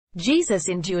Jesus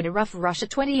endured a rough Russia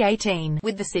 2018,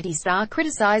 with the City star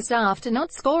criticized after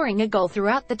not scoring a goal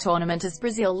throughout the tournament as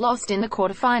Brazil lost in the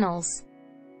quarterfinals.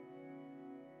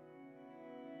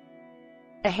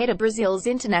 Ahead of Brazil's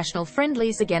international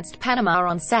friendlies against Panama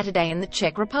on Saturday and the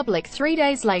Czech Republic 3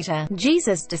 days later,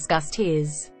 Jesus discussed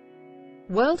his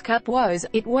World Cup woes.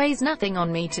 "It weighs nothing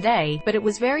on me today, but it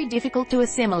was very difficult to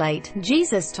assimilate,"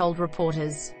 Jesus told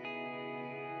reporters.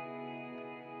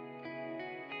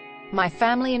 "My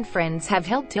family and friends have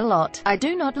helped a lot. I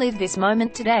do not live this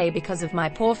moment today because of my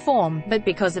poor form, but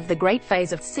because of the great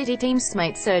phase of City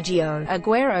teammate Sergio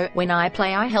Aguero. When I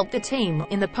play I help the team.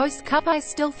 In the post-Cup I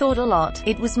still thought a lot.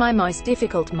 It was my most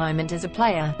difficult moment as a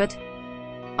player, but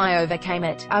I overcame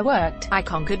it. I worked. I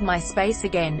conquered my space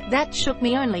again. That shook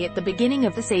me only at the beginning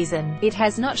of the season. It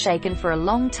has not shaken for a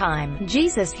long time."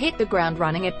 Jesus hit the ground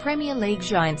running at Premier League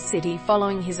giant City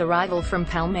following his arrival from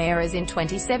Palmeiras in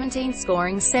 2017,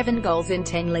 scoring 7 goals in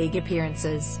 10 league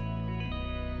appearances.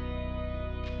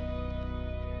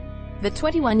 The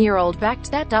 21-year-old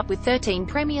backed that up with 13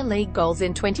 Premier League goals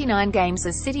in 29 games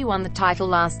as City won the title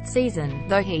last season,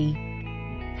 though he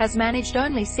has managed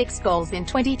only 6 goals in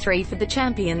 23 for the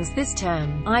champions this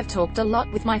term. "I've talked a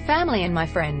lot with my family and my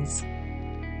friends.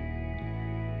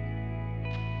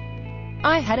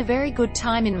 I had a very good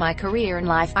time in my career and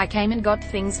life. I came and got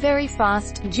things very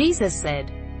fast," Jesus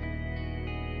said.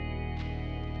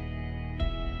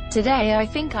 "Today I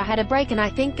think I had a break and I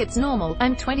think it's normal.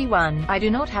 I'm 21. I do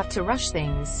not have to rush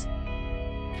things.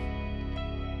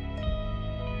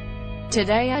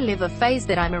 Today I live a phase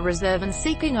that I'm a reserve and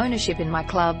seeking ownership in my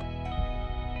club.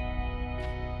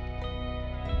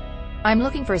 I'm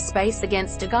looking for a space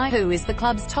against a guy who is the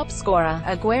club's top scorer,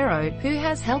 Aguero, who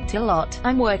has helped a lot.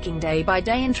 I'm working day by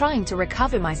day and trying to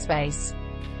recover my space.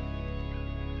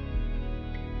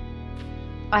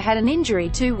 I had an injury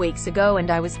 2 weeks ago and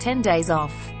I was 10 days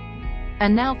off.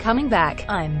 And now coming back,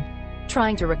 I'm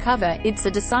trying to recover. It's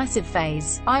a decisive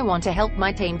phase. I want to help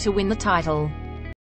my team to win the title."